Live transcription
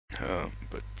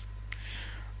But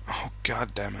oh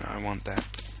god damn it, I want that.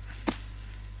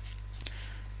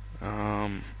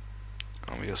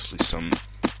 Obviously some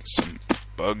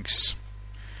bugs.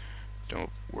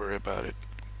 Don't worry about it.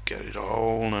 Get it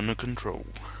all under control.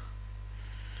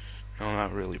 No,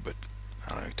 not really, but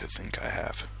I like to think I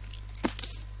have.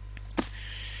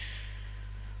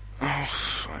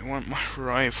 Oh, I want my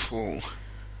rifle.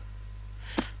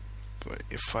 But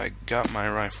if I got my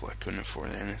rifle, I couldn't afford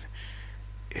anything.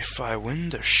 If I win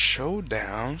the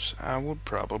showdowns, I would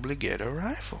probably get a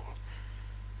rifle.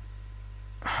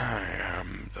 I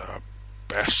am the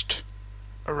best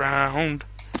around.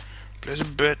 Place a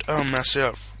bet on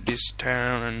myself this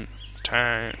town and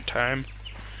time.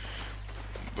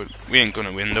 But we ain't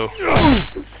gonna win though.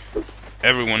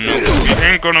 Everyone knows we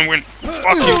ain't gonna win.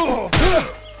 Fuck you!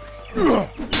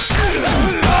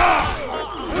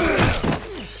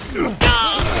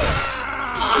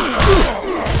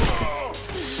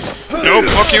 Nope,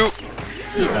 fuck you!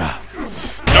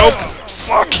 Nope,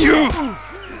 fuck you!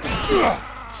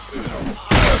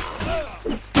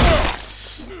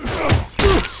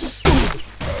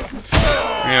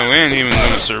 Yeah, we ain't even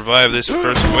gonna survive this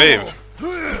first wave.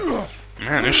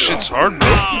 Man, this shit's hard, bro.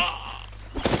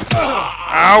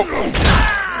 Ow!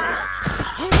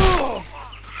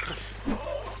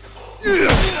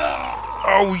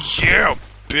 Oh yeah,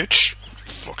 bitch!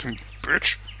 Fucking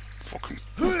bitch! Fucking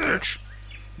bitch!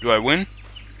 Do I win?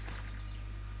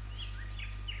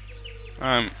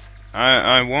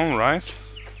 I won, right?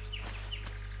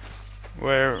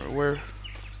 Where?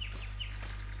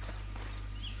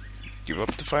 Give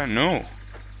up the fight? No.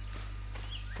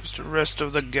 Where's the rest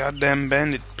of the goddamn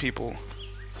bandit people?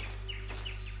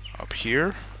 Up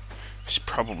here? He's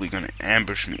probably gonna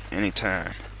ambush me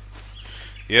anytime.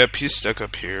 Yep, he's stuck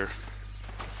up here.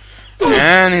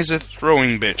 And he's a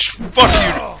throwing bitch. Fuck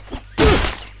you!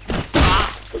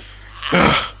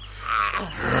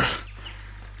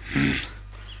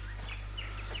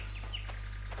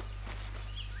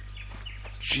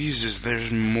 Jesus,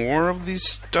 there's more of these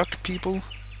stuck people?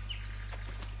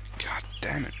 God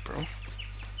damn it, bro.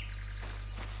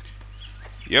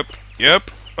 Yep.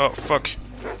 Oh, fuck.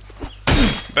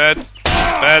 Bad.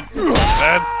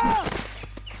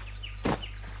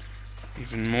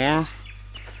 Even more.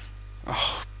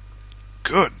 Oh,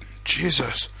 good.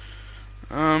 Jesus.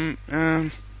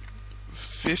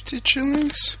 50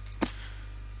 shillings?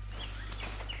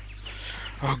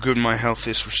 Oh, good, my health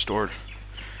is restored.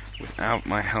 Without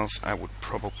my health, I would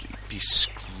probably be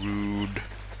screwed.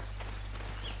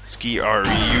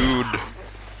 Ski-are-you'd.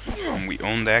 And we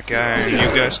own that guy, and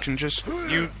you guys can just...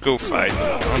 You go fight.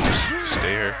 I'll just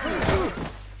stay here.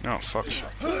 Oh, fuck.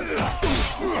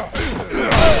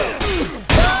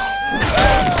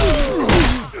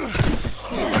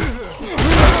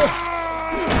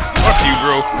 Fuck you,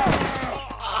 bro.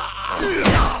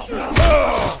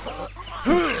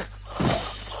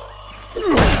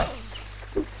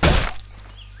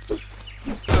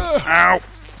 Ow!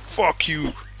 Fuck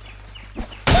you!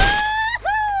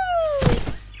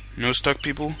 No stuck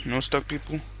people? No stuck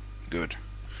people? Good.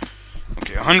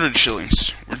 Okay, 100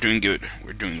 shillings. We're doing good.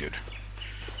 We're doing good.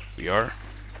 We are?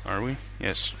 Are we?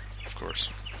 Yes, of course.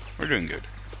 We're doing good.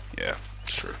 Yeah,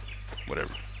 sure.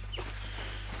 Whatever.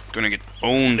 Gonna get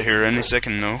owned here any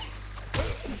second, though.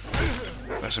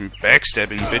 By some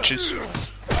backstabbing bitches.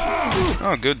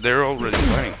 Oh, good. They're already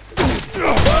fighting.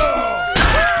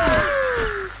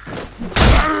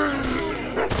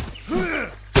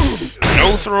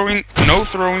 No throwing, no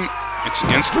throwing. It's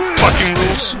against the fucking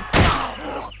rules.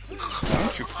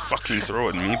 Don't you fucking throw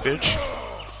at me, bitch.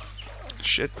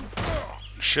 Shit.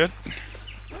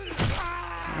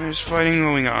 There's fighting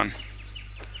going on.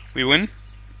 We win?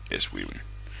 Yes, we win.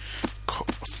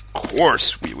 Of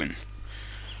course we win.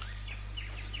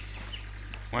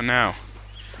 What now?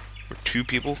 We're two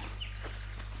people?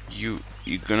 You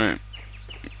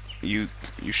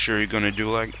sure you're gonna do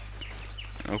like...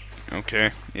 Oh,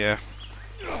 okay, yeah.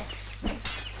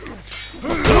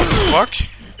 What the fuck?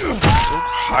 Don't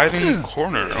hide in the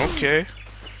corner, okay.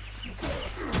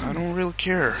 I don't really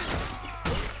care.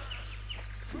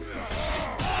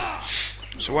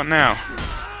 So what now?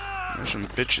 There's some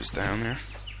bitches down there.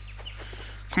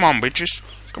 Come on, bitches.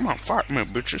 Come on, fight me,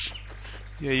 bitches.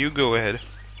 Yeah, you go ahead.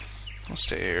 I'll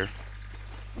stay here.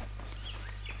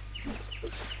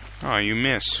 Oh, you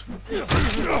miss.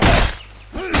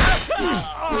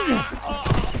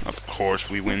 Of course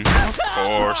we win. Of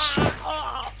course.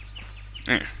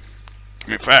 Give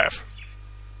me 5.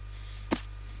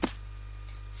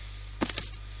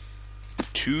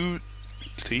 2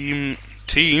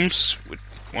 teams with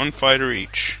 1 fighter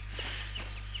each.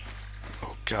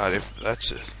 Oh god, if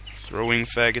that's a throwing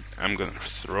faggot. I'm gonna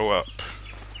throw up.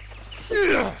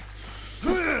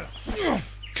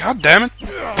 God damn it!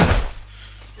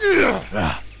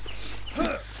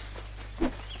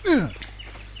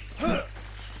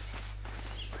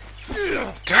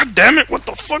 God damn it! What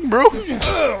the fuck, bro?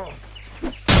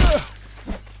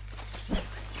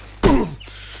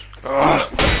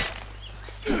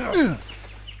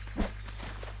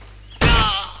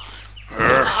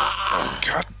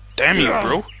 God damn you,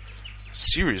 bro.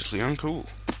 Seriously uncool.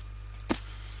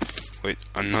 Wait,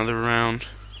 another round?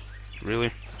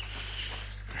 Really?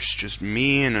 It's just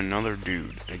me and another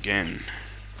dude again.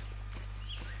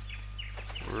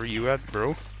 Where are you at,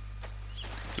 bro?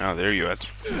 Oh, there you at.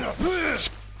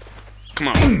 Come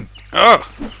on.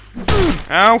 Oh!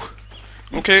 Ow!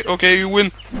 Okay, okay, you win.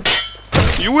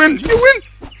 You win! You win!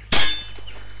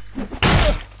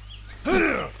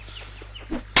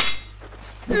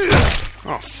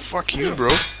 Oh, fuck you, bro.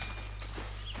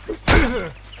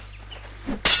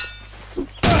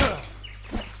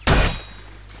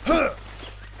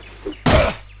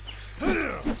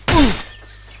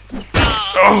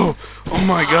 Oh! Oh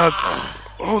my god.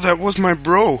 Oh, that was my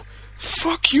bro.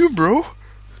 Fuck you, bro.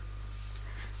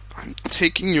 I'm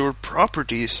taking your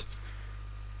properties.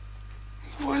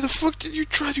 Why the fuck did you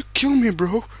try to kill me,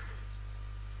 bro?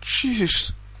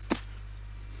 Jeez.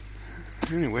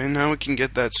 Anyway, now we can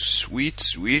get that sweet,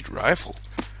 sweet rifle.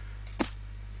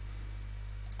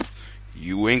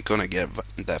 You ain't gonna get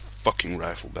that fucking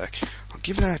rifle back. I'll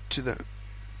give that to the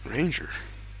ranger.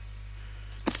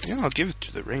 Yeah, I'll give it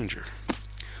to the ranger.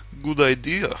 Good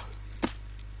idea.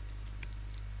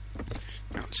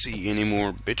 Now, see, any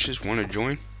more bitches want to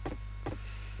join?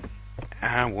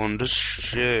 I want the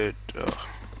shit.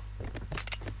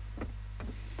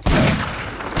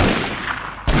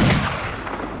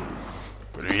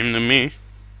 Put him to me.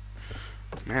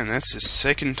 Man, that's the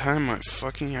second time I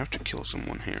fucking have to kill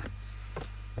someone here.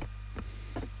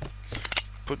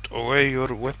 Put away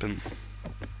your weapon.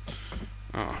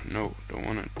 Oh, no, don't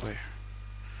want to play.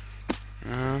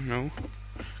 No.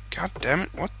 God damn it,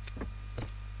 what?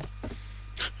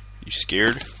 You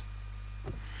scared?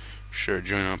 Sure,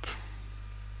 join up.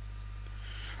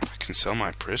 I can sell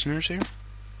my prisoners here?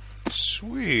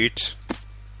 Sweet.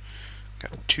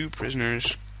 Got 2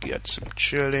 prisoners. Got some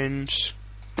chillins.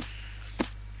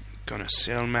 Gonna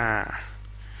sell my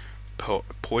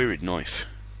pirate knife.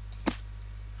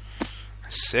 I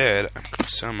said I'm gonna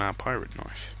sell my pirate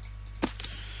knife.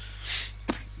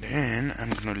 Then I'm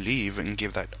gonna leave and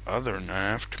give that other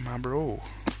knife to my bro.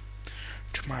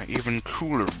 To my even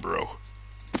cooler bro.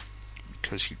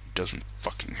 Because he doesn't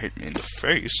fucking hit me in the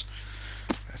face.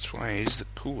 That's why he's the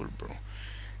cooler bro.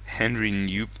 Henry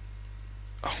New.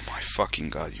 Oh my fucking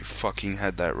god, you fucking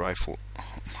had that rifle.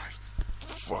 Oh my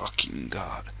fucking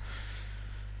god.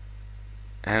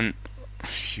 And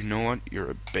you know what? You're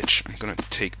a bitch. I'm gonna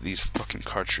take these fucking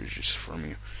cartridges from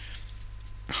you.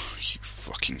 Oh, you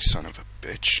fucking son of a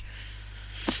bitch.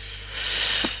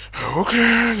 Okay,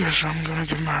 I guess I'm gonna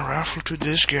give my rifle to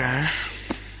this guy.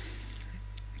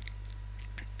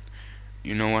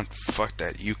 You know what? Fuck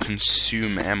that. You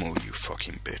consume ammo, you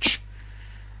fucking bitch.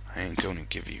 I ain't gonna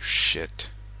give you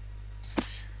shit.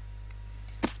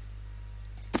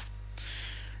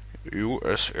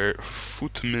 USA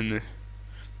footman.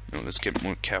 No, let's get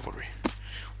more cavalry.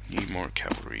 We need more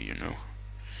cavalry, you know.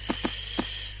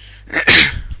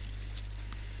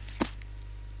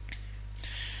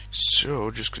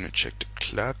 So, just gonna check the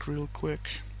clock real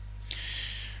quick.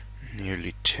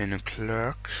 Nearly 10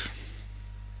 o'clock.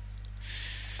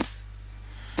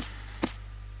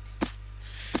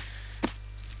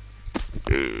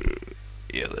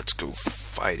 Yeah, let's go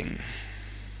fighting.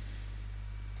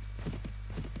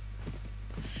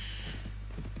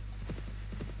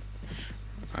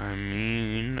 I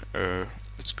mean,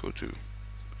 let's go to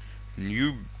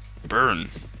New Bern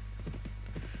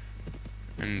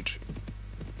and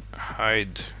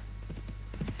hide.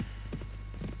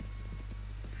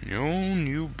 No,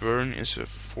 New Bern is a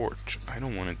fort. I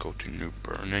don't want to go to New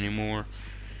Bern anymore.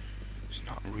 It's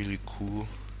not really cool.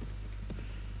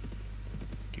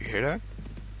 Do you hear that?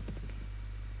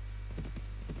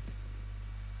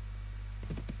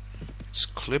 It's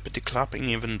clippity-clopping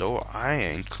even though I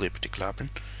ain't clippity-clopping.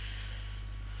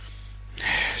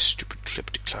 Stupid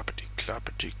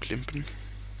clippity-cloppity-cloppity-climping.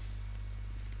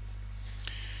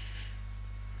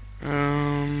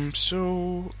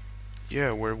 So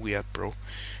yeah, where we at, bro?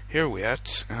 Here we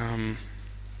at.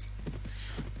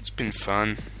 It's been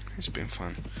fun. It's been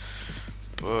fun.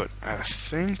 But I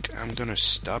think I'm gonna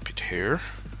stop it here.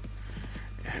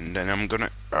 And then I'm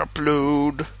gonna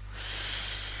upload.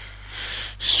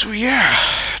 So yeah,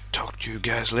 talk to you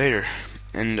guys later.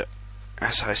 And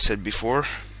as I said before,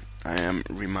 I am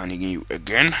reminding you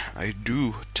again, I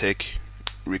do take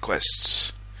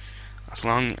requests as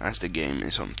long as the game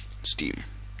is on Steam.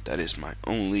 That is my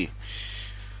only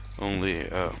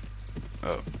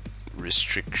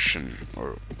restriction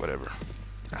or whatever.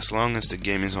 As long as the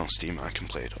game is on Steam, I can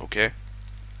play it, okay?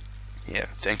 Yeah,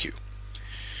 thank you.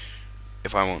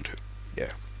 If I want to.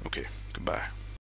 Yeah, okay, goodbye.